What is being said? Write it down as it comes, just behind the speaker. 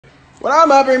When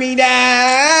I'm up, bring me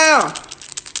down.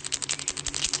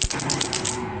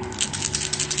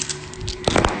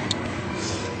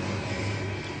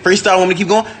 Freestyle, want me to keep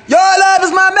going? Your love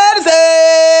is my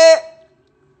medicine.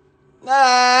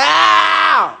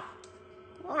 Ow.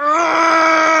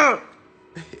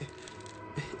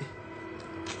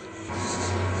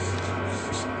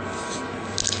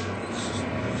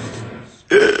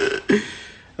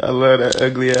 I love that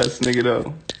ugly ass nigga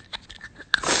though.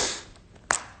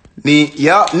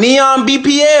 Neon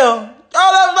BPL.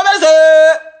 Your love is my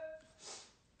medicine.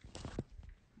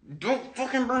 Don't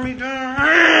fucking bring me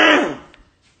down.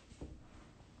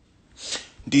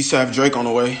 D-Sav Drake on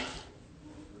the way.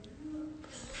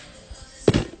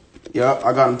 Yup,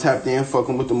 I got him tapped in,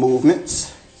 fucking with the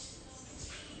movements.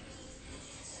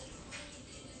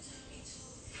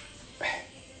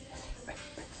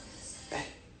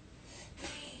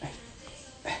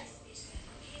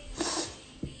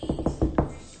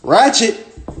 Ratchet.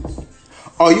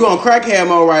 Oh, you on crackhead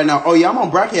mode right now? Oh yeah, I'm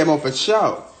on crackhead mode for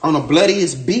sure. On the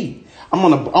bloodiest beat. I'm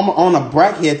on a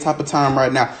crackhead type of time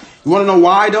right now. You wanna know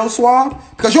why though, Suave?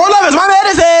 Because your love is my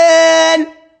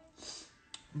medicine.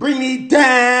 Bring me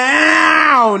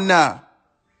down.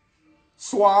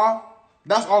 Suave.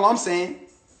 That's all I'm saying.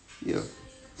 Yeah.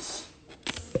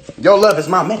 Your love is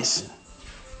my medicine.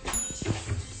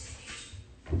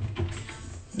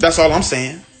 That's all I'm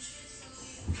saying.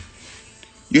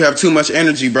 You have too much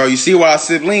energy, bro. You see why I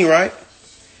sip lean, right?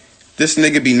 This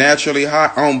nigga be naturally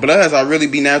high. On Bloods, I really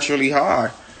be naturally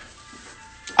high.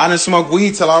 I didn't smoke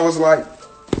weed till I was like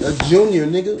a junior,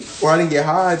 nigga. Or I didn't get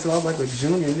high till I was like a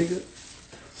junior, nigga.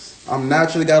 I'm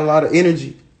naturally got a lot of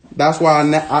energy. That's why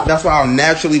I'll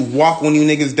naturally walk when you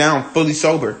niggas down fully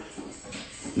sober.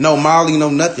 No Molly, no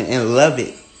nothing, and love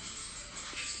it.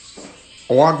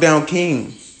 Walk down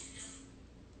king.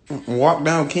 Walk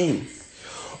down king.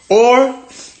 Or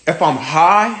if I'm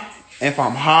high and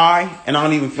I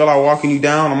don't even feel like walking you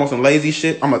down, I'm on some lazy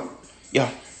shit,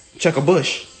 check a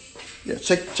bush. Yeah,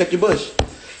 check your bush.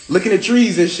 Looking at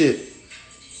trees and shit.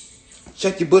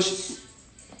 Check your bushes.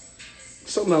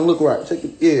 Something don't look right. Check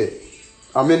it. Yeah.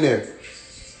 I'm in there.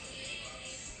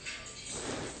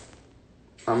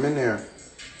 I'm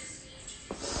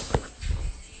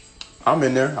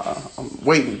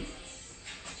waiting.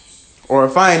 Or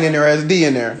if I ain't in there, SD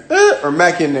in there. Or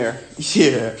Mac in there.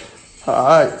 Yeah.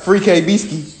 Alright. Free K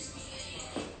Beasky.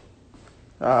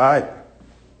 Alright.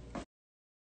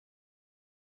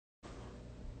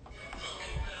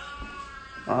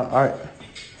 Alright.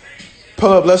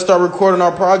 Pull up, let's start recording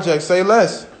our project. Say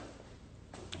less.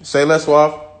 Say less,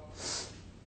 Suave.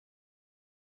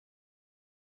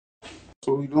 That's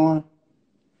what we doing.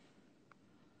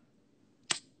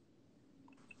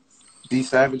 D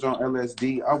Savage on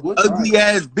LSD. I would try Ugly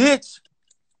ass bitch.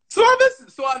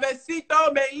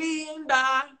 Suavecito me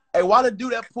linda. Hey, why the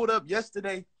dude that pulled up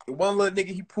yesterday? The one little nigga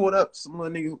he pulled up, some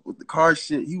little nigga with the car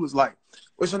shit. He was like,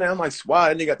 "What's your name?" I'm like,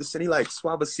 "Suave." Nigga got to say he like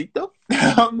Suavecito.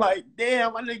 I'm like,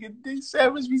 damn, my nigga D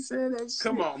Savage be saying that shit.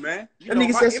 Come on, man. That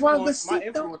nigga said Suavecito. My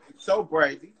influence is so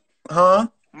brazy. Huh?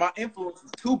 My influence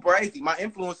is too brazy.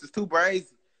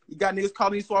 You got niggas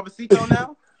calling you Suavecito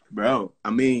now? Bro, I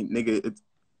mean, nigga,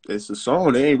 it's a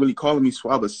song. They ain't really calling me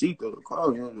Suavecito. They're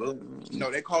calling him.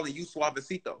 No, they calling you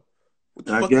Suavecito. What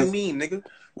the I fuck guess, you mean, nigga?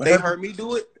 whatever. They heard me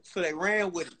do it, so they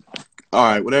ran with it. All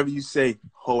right, whatever you say,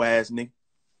 hoe ass nigga.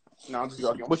 No, I'm just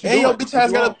joking. What you Hey, doing? yo, bitch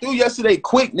ass got up through yesterday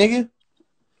quick, nigga.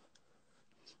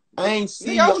 I ain't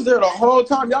see I was there the whole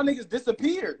time. Y'all niggas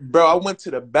disappeared. Bro, I went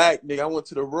to the back, nigga. I went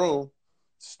to the room,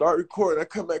 start recording. I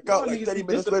come back out like 30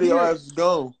 minutes later, your ass is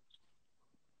gone.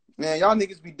 Man, y'all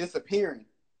niggas be disappearing.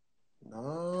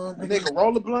 No, nigga,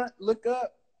 roll a blunt, look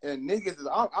up, and niggas is.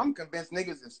 I'm convinced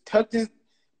niggas is tucked in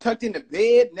the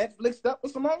bed, Netflixed up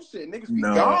with some other shit. Niggas be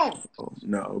gone.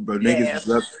 No, bro. Niggas was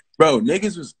up. Bro,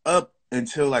 niggas was up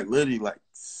until like literally like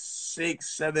 6,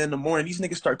 7 in the morning. These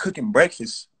niggas start cooking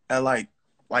breakfast at like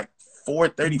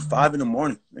 4:35 in the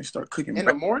morning. They start cooking in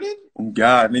the morning. Oh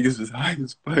God, niggas was high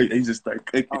as fuck. They just start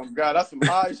cooking. Oh God, that's some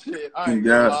high shit. I ain't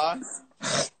gonna lie.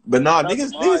 But nah,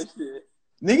 niggas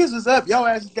was up. Y'all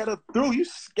ass got up through. You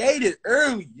skated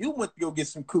early. You went to go get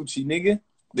some coochie, nigga.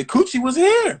 The coochie was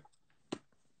here.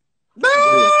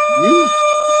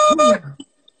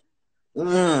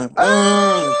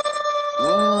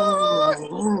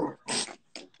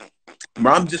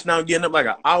 Bro, I'm just now getting up like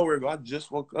an hour ago. I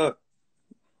just woke up.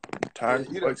 I'm tired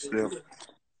of fuck still.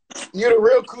 You're the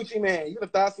real coochie man. You the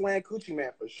Thots land coochie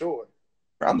man for sure.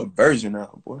 Bro, I'm a virgin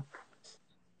now, boy.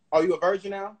 Oh, you a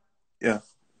virgin now? Yeah.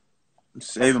 I'm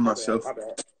saving myself. My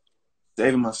bad.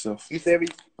 Saving myself.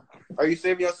 Are you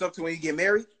saving yourself to when you get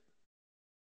married?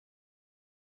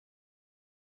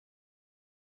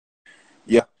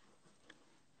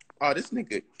 Oh, this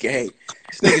nigga gay.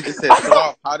 This nigga just said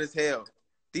Suave, hot as hell.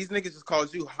 These niggas just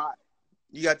called you hot.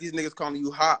 You got these niggas calling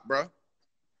you hot, bro.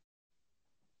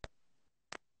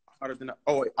 Hotter than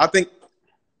oh wait, I think.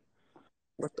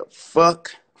 What the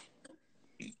fuck?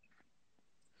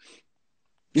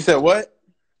 You said what?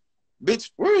 Bitch,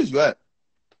 where is you at?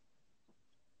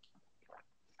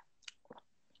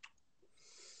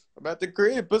 I'm at the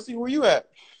crib, pussy. Where you at?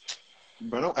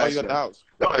 Bro, don't Oh, ask you at the house.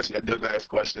 Don't ask me a dumb-ass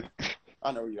question.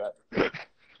 I know where you at.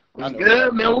 What's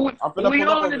good, man? I'm What finna we pull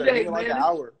up on over there. today, Give me like man? an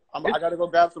hour. I gotta go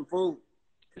grab some food.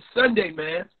 It's Sunday,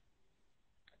 man.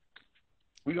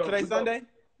 Today Sunday?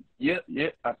 Yeah,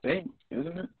 I think,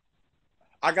 isn't it?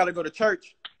 I gotta go to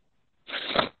church.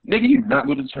 Nigga, you not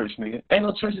go to church, nigga. Ain't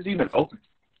no churches even open.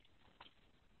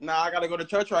 Nah, I gotta go to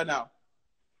church right now.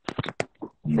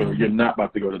 Bro, you're not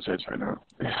about to go to church right now.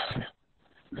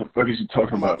 The fuck is you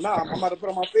talking about? I'm about to put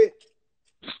on my fit.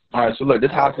 All right, so look, this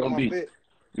how it's gonna be.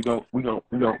 We gonna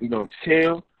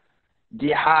chill,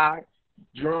 get high,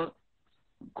 drunk,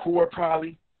 record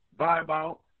probably, vibe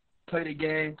out, play the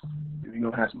game. Then we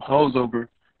gonna have some hoes over.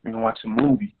 We gonna watch a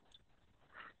movie.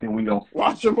 Then we gonna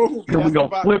watch a movie. Then we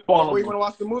gonna flip on them. Where you wanna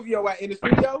watch the movie or in the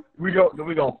studio? We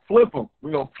gonna flip them.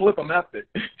 We gonna flip them after.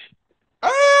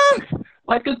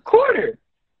 Like a quarter.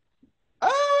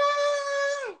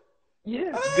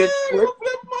 Yeah, good flip.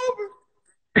 Flip them over.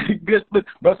 Good flip.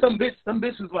 But some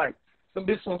bitch was like, some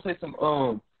bitch wanna say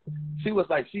some she was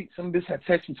like some bitch had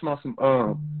texted me about some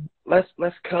let's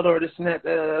cuddle or this and that.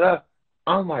 Da, da, da, da.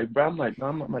 I'm like, bro, I'm like,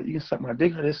 you can suck my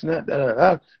dick or this and that. Da, da,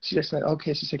 da. She just said,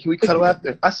 okay. She said, can we cuddle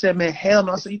after? I said, man, hell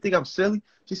no. I said, you think I'm silly?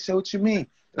 She said, what you mean?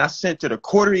 And I sent her the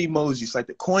quarter emojis, like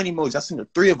the coin emoji. I sent her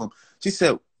 3 of them. She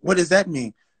said, what does that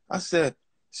mean?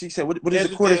 She said, what does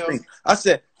the quarters mean? I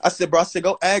said, bro,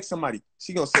 go ask somebody.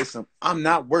 She gonna say something. I'm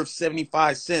not worth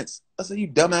 75 cents. I said, you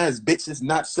dumbass bitch, it's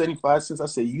not 75 cents. I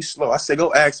said, you slow. I said,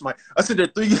 go ask somebody. I said, there are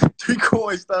three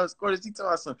coins, quarters. She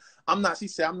told us something. She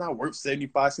said, I'm not worth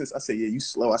 75 cents. I said, yeah, you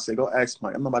slow. I said, go ask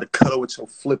somebody. I'm not about to cuddle with your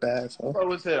flip ass. Huh?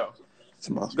 Slow as hell.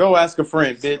 Go ask a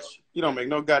friend, bitch. You don't make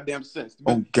no goddamn sense.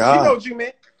 Oh, God. She know what you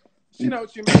meant. She know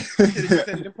what you meant. You should have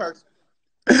said it in person.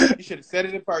 You should have said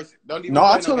it in person. Don't even. No,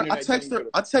 I told her. I text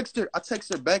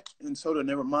her back and told her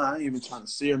never mind. I ain't even trying to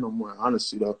see her no more.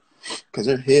 Honestly though, because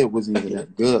her head wasn't even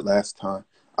that good last time.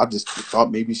 I just thought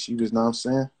maybe she was. Know what I'm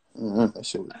saying? That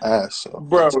shit was ass. So.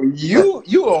 Bro, you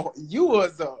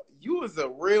was a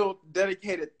real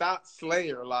dedicated thought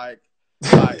slayer. Like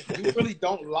you really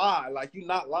don't lie. Like you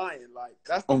not lying. Like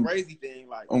that's the crazy thing.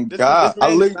 Like this man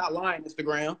is not lying.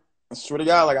 Instagram. I swear to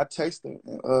God, like I texted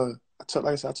her. I told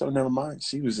her never mind.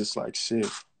 She was just like, shit.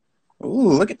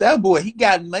 Ooh, look at that boy. He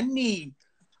got money.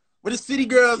 Where the city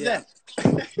girls at?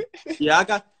 Yeah, I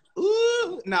got.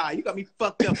 Ooh, nah, you got me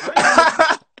fucked up.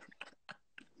 Hell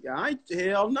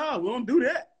no, we don't do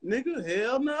that, nigga.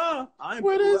 Hell no.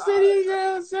 Where the city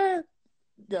girls at?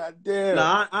 God damn.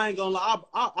 Nah, I ain't gonna lie.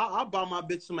 I'll buy my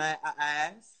bitch some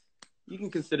ass. You can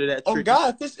consider that tricky. Oh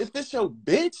God, if this your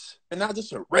bitch and not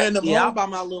just a random. Yeah, I'll buy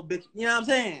my little bitch. You know what I'm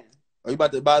saying? Are you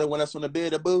about to buy the one that's on the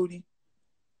bed of booty?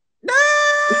 No!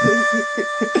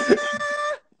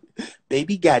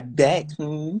 Baby got back.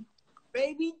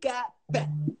 Baby got back.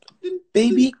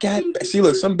 Baby got back. See,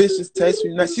 look, some bitches text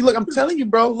me. See, look, I'm telling you,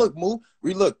 bro. Look,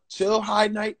 chill high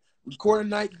night, recording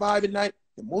night, vibing night,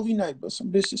 the movie night. But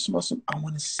some bitches smell some. I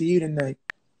want to see you tonight.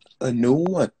 A new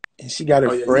one, and she got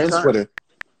her friends with her.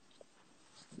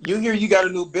 You hear you got a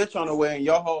new bitch on the way, and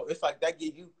your whole it's like that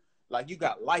give you. Like you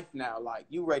got life now. Like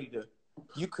you ready to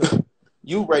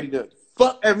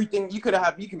fuck everything. You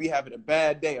can be having a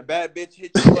bad day. A bad bitch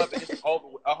hit you up and it's over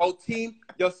with. A whole team,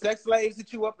 your sex slaves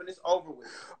hit you up and it's over with.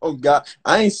 Oh God,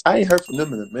 I ain't heard from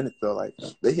them in a minute though. Like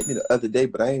they hit me the other day,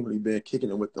 but I ain't really been kicking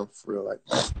it with them for real. Like,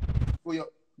 well,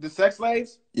 the sex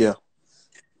slaves? Yeah.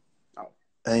 Oh,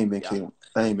 I ain't been kicking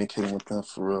with them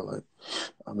for real. Like,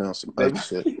 I mean on some other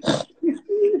shit.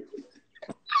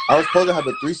 I was supposed to have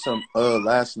a threesome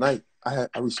last night. I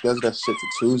rescheduled that shit to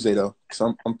Tuesday though, cause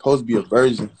I'm supposed to be a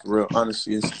virgin for real.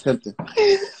 Honestly, it's tempting.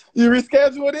 You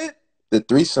rescheduled it? The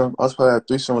threesome. I was supposed to have a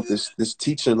threesome with this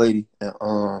teacher lady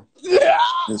and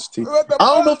this teacher. I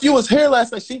don't know if you was here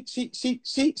last night. She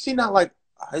not like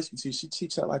a high school teacher. She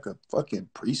teach at like a fucking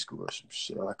preschool or some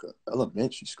shit, like a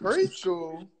elementary school.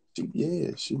 Preschool.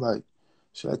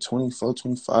 She like 24,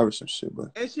 25 or some shit,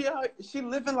 but. And she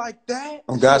living like that?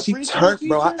 Oh God, she turned,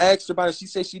 bro. I asked her about it. She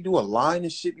said she do a line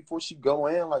and shit before she go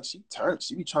in. Like she turned.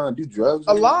 She be trying to do drugs.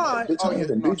 A line?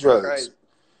 Bitch, do drugs. Crazy.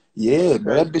 Yeah,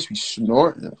 bro. That bitch be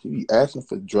snorting. She be asking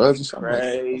for drugs or something.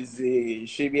 Crazy. Like,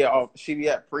 she be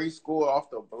at preschool off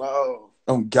the blow.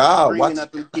 Oh God, watching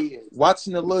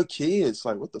the little kids.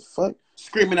 Like what the fuck?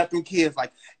 screaming at them kids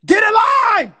like, "Get in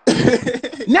line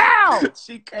now!"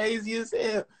 She crazy as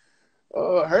hell.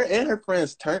 Her and her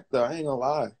friends turned though. I ain't gonna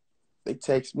lie. They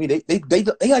text me. They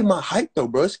like my height though,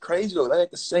 bro. It's crazy though. They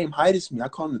like the same height as me. I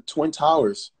call them the Twin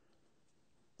Towers.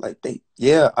 Like I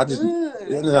just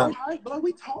Your height, bro.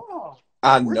 We tall.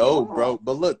 I We're know, tall. bro.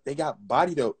 But look, they got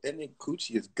body though. And then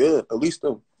coochie is good. At least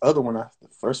the other one, the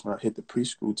first one I hit the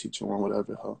preschool teacher one,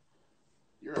 whatever. Huh?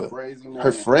 You're But a crazy man.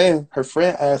 her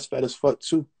friend ass fat as fuck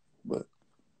too. But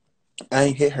I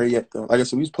ain't hit her yet though. Like I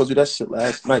said, we was supposed to do that shit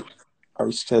last night. I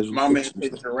rescheduled. My man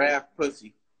said giraffe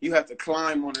pussy. You have to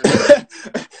climb on her.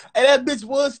 And that bitch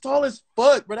was tall as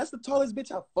fuck, bro. That's the tallest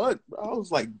bitch I fucked, bro. I was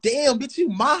like, damn, bitch, you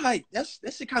my height. That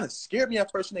shit kind of scared me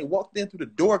at first when they walked in through the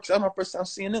door, because that was my first time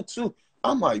seeing them too.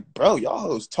 I'm like, bro,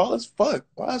 y'all was tall as fuck.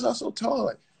 Why is y'all so tall?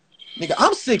 Like, nigga,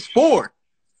 I'm 6'4".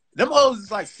 Them hoes is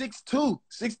like 6'2",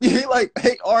 60, like,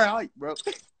 hey, our height, bro.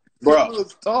 Bro,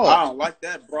 tall. I don't like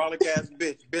that brolic ass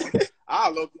bitch.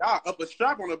 I'll up a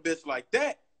strap on a bitch like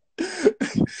that.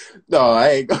 No, I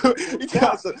ain't going.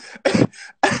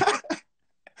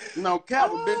 No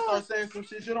cap, a bitch start saying some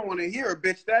shit you don't want to hear. A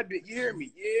bitch, that bitch, you hear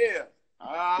me? Yeah.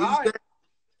 All right.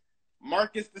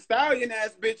 Marcus the Stallion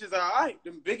ass bitches, all right.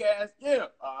 Them big ass, yeah.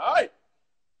 All right.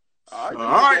 All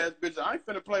right. Big ass bitches, I ain't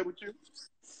finna play with you.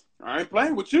 I ain't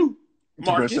playing with you,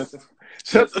 Marcus.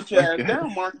 Shut your ass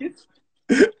down, Marcus.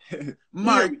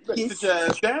 Marcus, sit your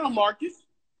ass down, Marcus.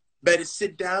 Better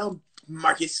sit down,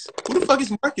 Marcus. Who the fuck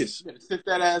is Marcus? You better sit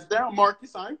that ass down,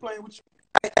 Marcus. I ain't playing with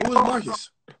you. Who is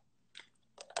Marcus?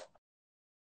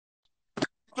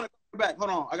 Back. Hold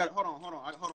on. Hold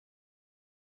on.